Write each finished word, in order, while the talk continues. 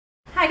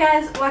Hi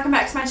guys, welcome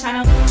back to my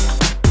channel.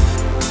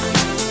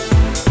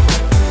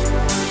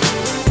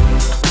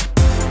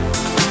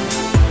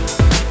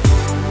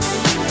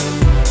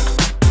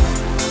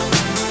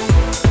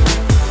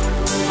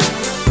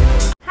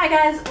 Hi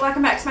guys,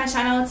 welcome back to my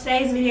channel.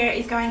 Today's video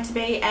is going to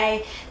be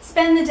a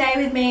spend the day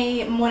with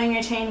me morning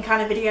routine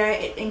kind of video.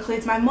 It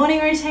includes my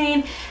morning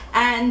routine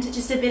and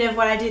just a bit of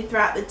what I did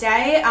throughout the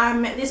day.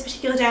 This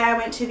particular day I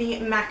went to the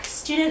Mac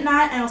student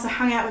night and also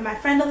hung out with my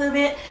friend a little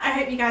bit. I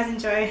hope you guys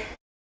enjoy.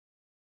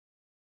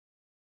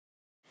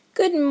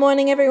 Good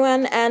morning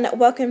everyone and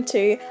welcome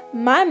to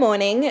my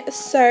morning.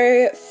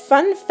 So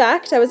fun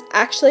fact, I was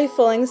actually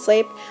falling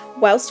asleep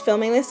whilst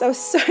filming this. I was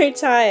so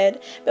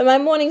tired, but my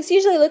mornings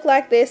usually look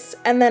like this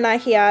and then I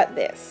hear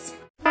this.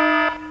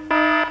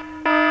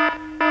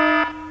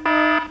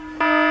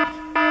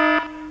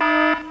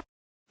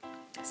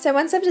 So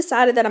once I've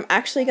decided that I'm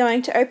actually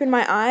going to open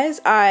my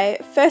eyes, I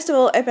first of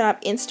all open up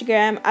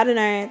Instagram. I don't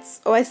know, it's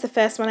always the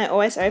first one I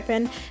always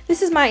open.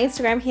 This is my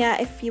Instagram here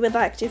if you would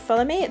like to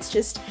follow me. It's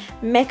just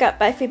Makeup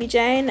by Phoebe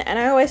Jane and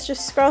I always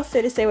just scroll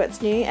through to see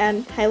what's new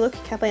and hey look,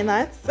 Kathleen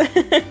Lights.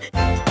 The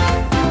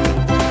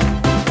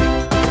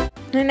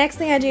next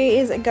thing I do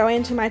is go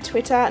into my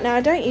Twitter. Now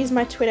I don't use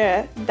my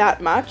Twitter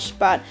that much,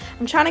 but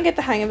I'm trying to get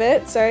the hang of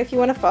it. So if you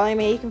want to follow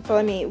me, you can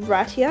follow me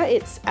right here.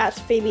 It's at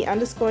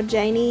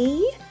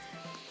Phoebe_Janie.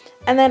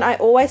 And then I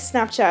always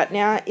Snapchat.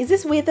 Now, is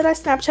this weird that I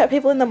Snapchat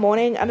people in the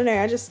morning? I don't know,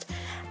 I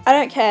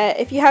don't care.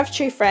 If you have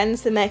true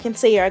friends, then they can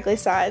see your ugly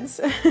sides.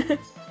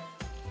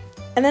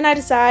 And then I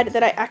decide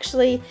that I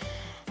actually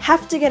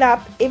have to get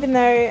up, even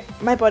though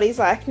my body's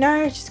like,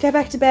 no, just go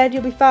back to bed,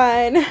 you'll be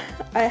fine.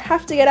 I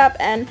have to get up,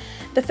 and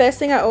the first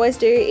thing I always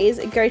do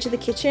is go to the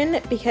kitchen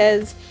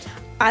because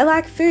I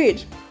like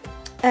food,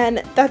 and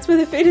that's where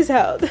the food is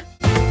held.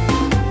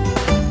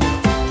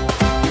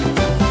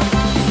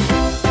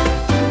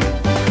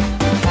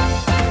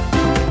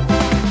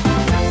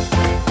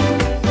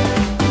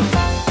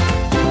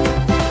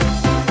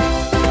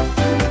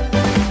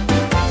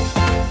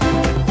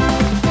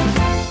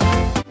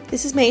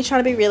 This is me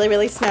trying to be really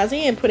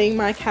snazzy and putting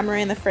my camera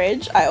in the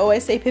fridge. I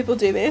always see people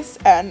do this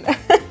and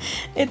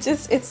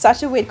it's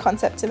such a weird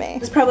concept to me.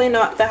 It's probably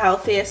not the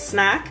healthiest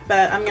snack,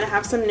 but I'm gonna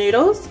have some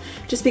noodles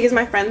just because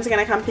my friends are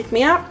gonna come pick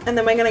me up and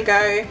then we're gonna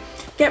go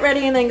get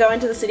ready and then go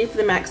into the city for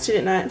the Mac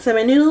student night. So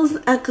my noodles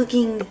are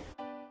cooking.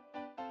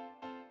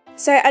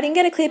 So I didn't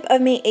get a clip of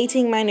me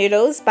eating my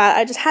noodles, but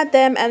I just had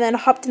them and then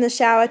hopped in the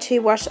shower to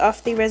wash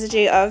off the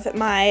residue of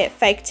my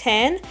fake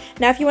tan.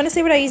 Now if you want to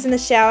see what I use in the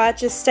shower,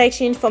 just stay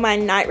tuned for my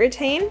night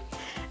routine.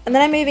 And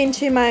then I move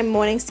into my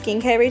morning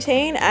skincare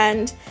routine,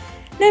 and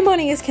no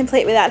morning is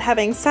complete without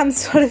having some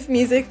sort of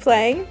music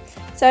playing.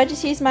 So I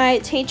just use my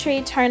tea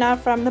tree toner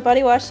from the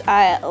body wash.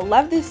 I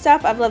love this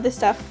stuff. I've loved this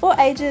stuff for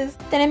ages.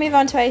 Then I move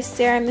on to a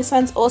serum. This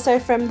one's also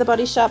from the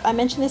Body Shop. I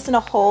mentioned this in a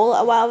haul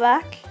a while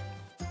back.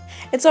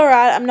 It's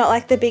alright, I'm not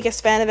like the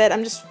biggest fan of it,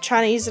 I'm just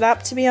trying to use it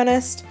up to be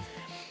honest.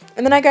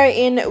 And then I go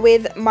in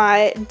with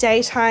my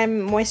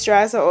daytime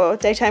moisturizer or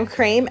daytime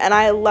cream, and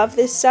I love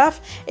this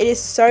stuff. It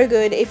is so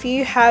good. If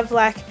you have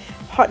like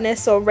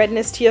hotness or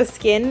redness to your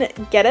skin,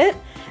 get it.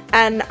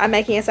 And I'm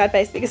making a sad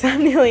face because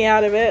I'm nearly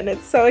out of it and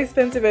it's so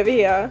expensive over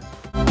here.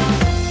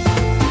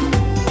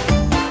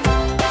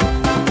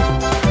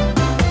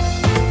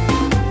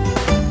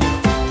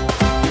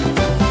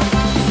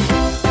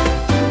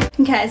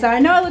 Okay, so I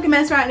know I look a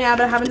mess right now,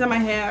 but I haven't done my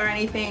hair or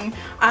anything.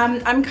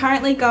 I'm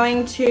currently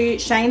going to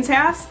Shane's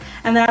house,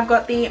 and then I've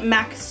got the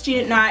Mac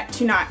student night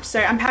tonight. So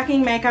I'm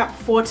packing makeup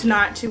for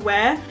tonight to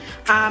wear.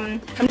 I'm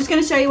just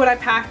going to show you what I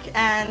pack,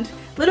 and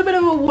a little bit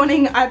of a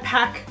warning, I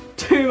pack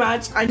too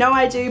much. I know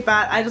I do,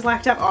 but I just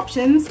like to have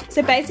options.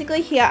 So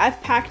basically here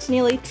I've packed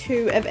nearly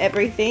 2 of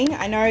everything.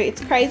 I know it's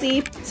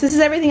crazy. So this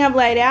is everything I've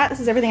laid out. This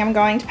is everything I'm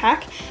going to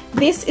pack.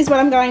 This is what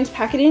I'm going to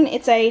pack it in.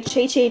 It's a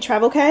Chi Chi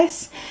travel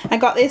case. I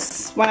got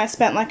this when I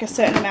spent like a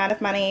certain amount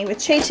of money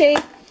with Chi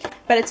Chi,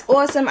 but it's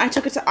awesome. I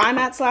took it to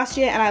IMATS last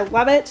year and I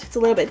love it. It's a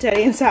little bit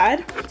dirty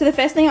inside. So the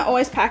first thing I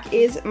always pack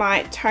is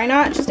my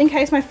toner, just in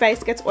case my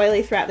face gets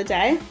oily throughout the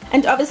day.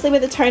 And obviously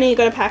with the toner you've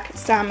got to pack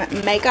some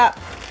makeup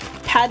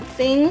pad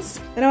things.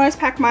 Then I always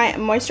pack my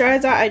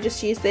moisturizer. I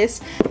just use this,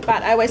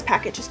 but I always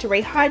pack it just to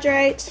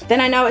rehydrate.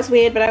 Then I know it's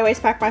weird, but I always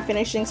pack my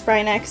finishing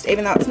spray next,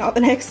 even though it's not the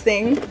next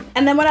thing.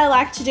 And then what I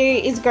like to do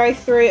is go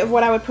through of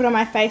what I would put on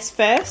my face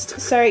first.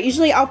 So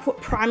usually I'll put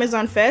primers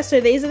on first. So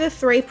these are the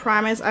 3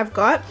 primers I've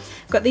got.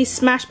 I've got the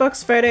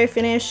Smashbox Photo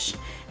Finish,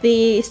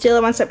 the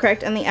Stila One Step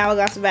Correct, and the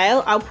Hourglass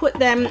Veil. I'll put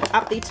them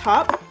up the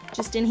top,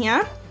 just in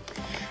here.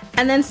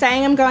 And then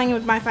saying I'm going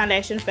with my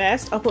foundation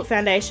first, I'll put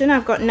foundation.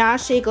 I've got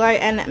NARS Sheer Glow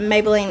and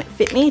Maybelline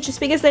Fit Me, just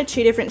because they're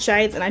 2 different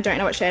shades and I don't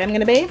know what shade I'm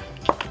going to be.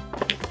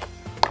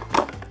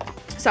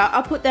 So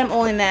I'll put them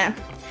all in there.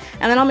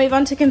 And then I'll move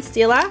on to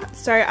concealer.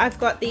 So I've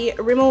got the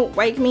Rimmel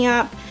Wake Me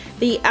Up,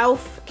 the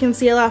e.l.f.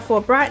 concealer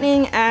for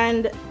brightening,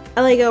 and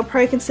LA Girl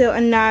Pro Conceal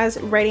and NARS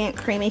Radiant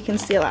Creamy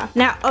Concealer.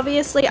 Now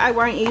obviously I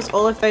won't use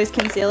all of those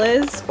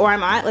concealers, or I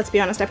might, let's be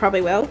honest, I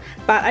probably will,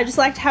 but I just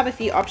like to have a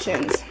few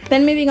options.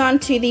 Then moving on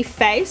to the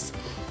face,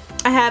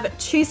 I have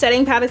two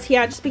setting powders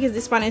here just because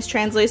this one is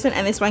translucent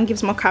and this one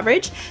gives more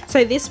coverage.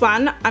 So this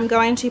one I'm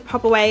going to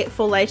pop away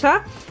for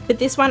later, but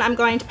this one I'm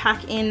going to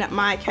pack in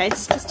my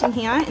case just in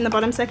here in the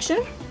bottom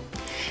section.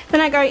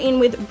 Then I go in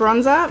with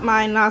bronzer,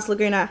 my NARS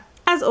Laguna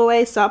as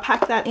always, so I'll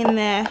pack that in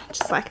there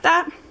just like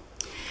that.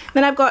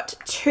 Then I've got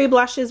two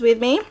blushes with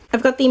me.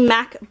 I've got the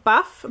MAC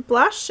Buff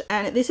blush,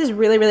 and this is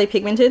really, really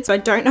pigmented, so I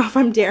don't know if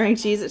I'm daring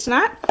to use it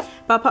tonight,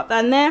 but I'll pop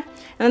that in there. And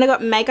then I've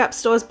got Makeup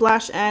Store's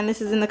blush, and this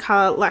is in the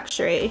colour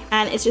Luxury,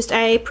 and it's just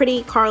a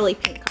pretty corally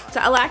pink colour. So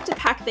I like to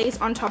pack these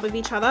on top of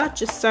each other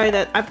just so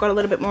that I've got a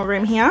little bit more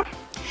room here.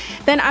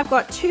 Then I've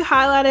got two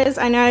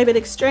highlighters, I know, a bit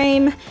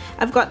extreme.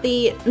 I've got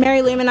the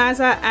Mary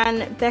Luminizer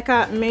and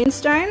Becca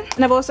Moonstone,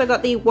 and I've also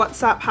got the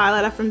What's Up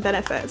highlighter from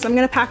Benefit. So I'm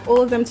going to pack all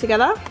of them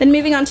together. Then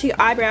moving on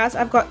to eyebrows,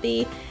 I've got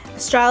the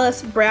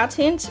Australis Brow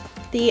Tint,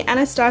 the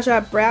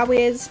Anastasia Brow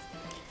Wiz,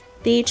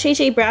 the Chi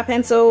Chi Brow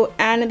Pencil,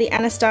 and the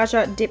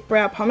Anastasia Dip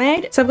Brow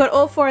Pomade. So I've got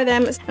all four of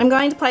them. I'm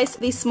going to place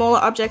these smaller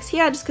objects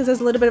here just because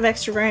there's a little bit of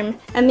extra room.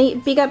 And the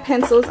bigger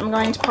pencils I'm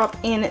going to pop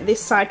in this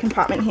side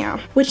compartment here.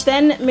 Which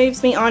then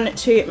moves me on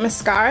to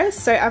mascaras.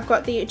 So I've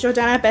got the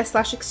Jordana Best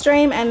Lash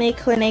Extreme and the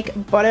Clinique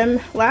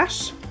Bottom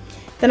Lash.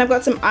 Then I've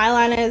got some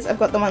eyeliners, I've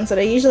got the ones that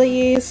I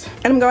usually use,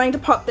 and I'm going to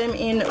pop them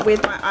in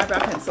with my eyebrow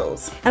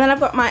pencils. And then I've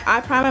got my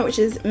eye primer, which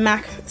is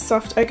MAC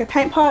Soft Ochre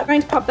Paint Pot. I'm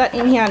going to pop that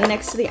in here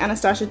next to the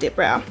Anastasia Dip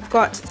Brow. I've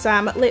got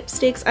some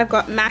lipsticks, I've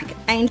got MAC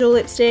Angel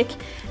Lipstick,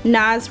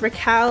 NARS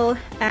Raquel,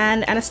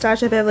 and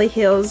Anastasia Beverly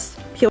Hills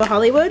Pure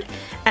Hollywood,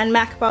 and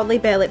MAC Boldly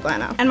Bare Lip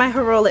Liner, and my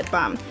Hurraw Lip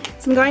Balm.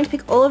 So I'm going to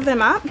pick all of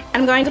them up.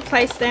 I'm going to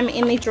place them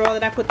in the drawer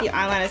that I put the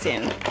eyeliners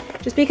in,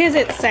 just because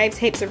it saves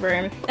heaps of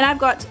room. And I've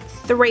got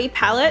three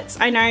palettes,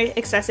 I know,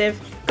 excessive.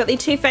 Got the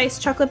Too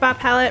Faced Chocolate Bar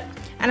palette,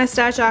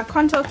 Anastasia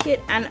Contour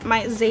Kit, and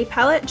my Z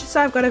palette, just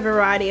so I've got a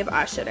variety of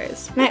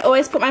eyeshadows. And I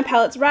always put my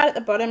palettes right at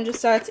the bottom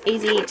just so it's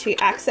easy to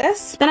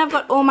access. Then I've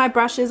got all my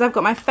brushes. I've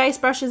got my face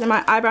brushes and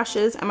my eye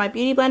brushes and my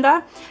beauty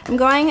blender. I'm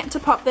going to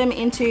pop them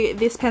into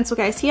this pencil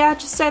case here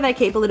just so they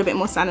keep a little bit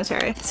more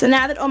sanitary. So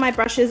now that all my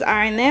brushes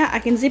are in there, I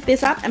can zip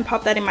this up and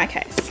pop that in my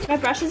case. My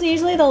brushes are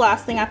usually the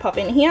last thing I pop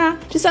in here,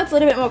 just so it's a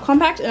little bit more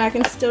compact and I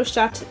can still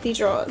shut the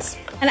drawers.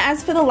 And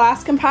as for the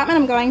last compartment,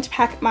 I'm going to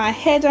pack my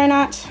hair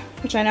donut,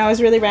 which I know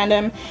is really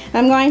random, and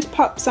I'm going to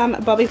pop some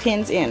bobby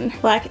pins in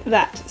like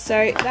that.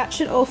 So that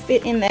should all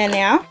fit in there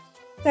now.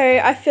 So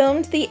I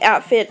filmed the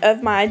outfit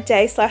of my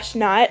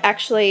day/night,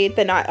 actually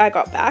the night I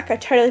got back. I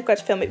totally forgot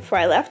to film it before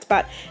I left,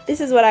 but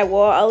this is what I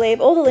wore. I'll leave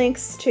all the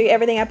links to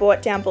everything I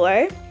bought down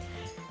below.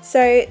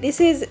 So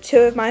this is two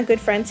of my good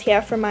friends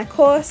here from my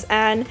course,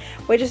 and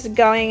we're just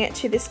going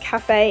to this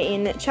cafe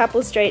in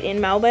Chapel Street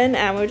in Melbourne,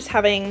 and we're just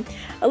having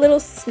a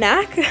little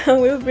snack. We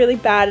were really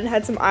bad and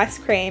had some ice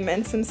cream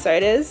and some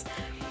sodas.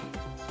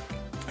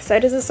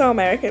 Sodas are so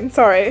American,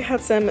 sorry. Had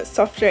some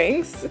soft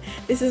drinks.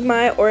 This is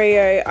my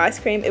Oreo ice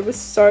cream, it was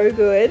so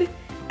good.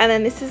 And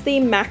then this is the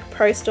MAC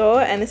Pro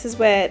Store, and this is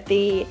where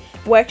the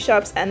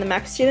workshops and the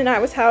MAC Student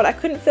Night was held. I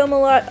couldn't film a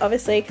lot,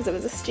 obviously, because it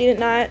was a student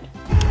night.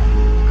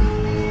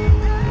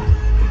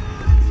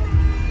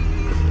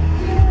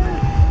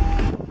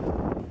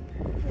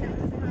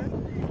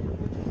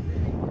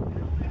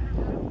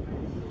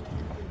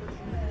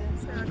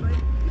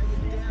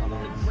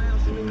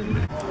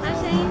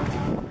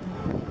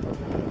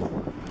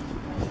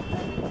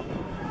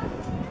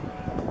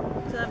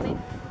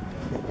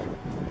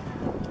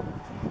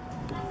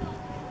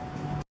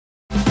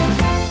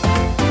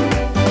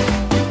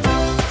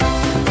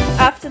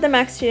 After the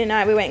MAC Student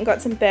Night, we went and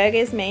got some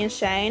burgers, me and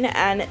Shane,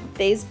 and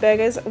these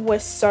burgers were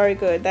so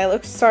good. They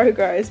look so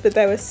gross, but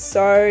they were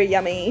so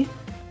yummy.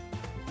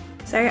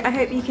 So I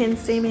hope you can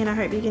see me and I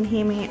hope you can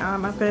hear me.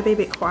 I've got to be a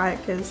bit quiet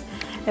because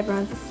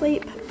everyone's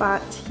asleep,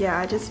 but yeah,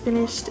 I just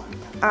finished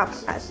up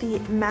at the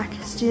MAC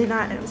Student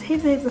Night and it was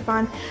heaps of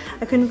fun.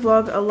 I couldn't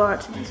vlog a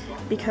lot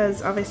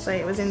because obviously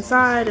it was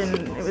inside and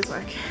it was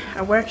like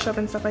a workshop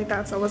and stuff like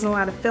that, so I wasn't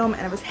allowed to film,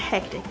 and it was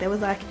hectic. There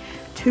was like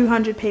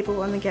 200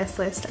 people on the guest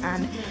list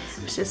and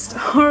it was just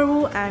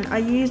horrible. And I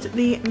used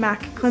the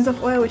MAC cleanse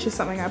off oil, which is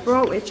something I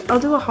brought, which I'll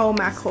do a whole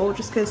MAC haul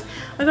just because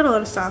I got a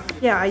lot of stuff.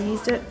 Yeah, I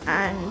used it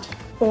and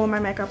all my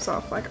makeup's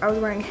off. Like I was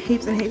wearing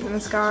heaps and heaps of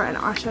mascara and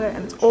eyeshadow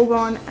and it's all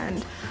gone,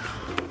 and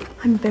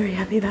I'm very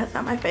happy about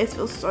that. My face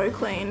feels so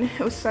clean.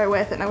 It was so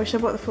worth it, and I wish I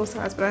bought the full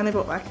size, but I only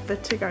bought like the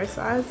to-go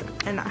size,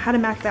 and I had a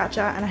MAC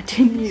voucher and I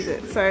didn't use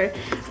it, so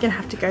I'm gonna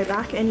have to go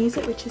back and use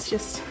it, which is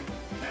just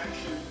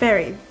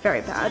very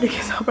bad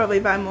because I'll probably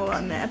buy more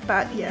on there.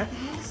 But yeah,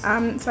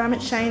 so I'm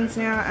at Shane's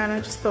now and I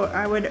just thought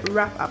I would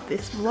wrap up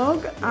this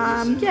vlog.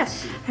 Yeah,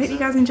 I hope you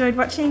guys enjoyed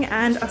watching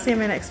and I'll see you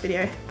in my next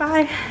video.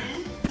 Bye!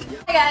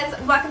 Hey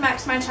guys, welcome back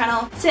to my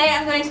channel. Today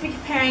I'm going to be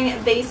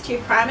comparing these two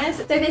primers.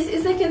 So this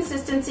is the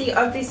consistency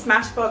of the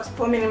Smashbox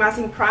Pore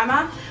Minimizing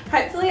Primer.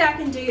 Hopefully I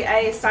can do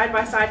a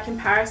side-by-side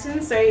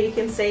comparison so you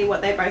can see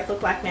what they both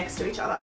look like next to each other.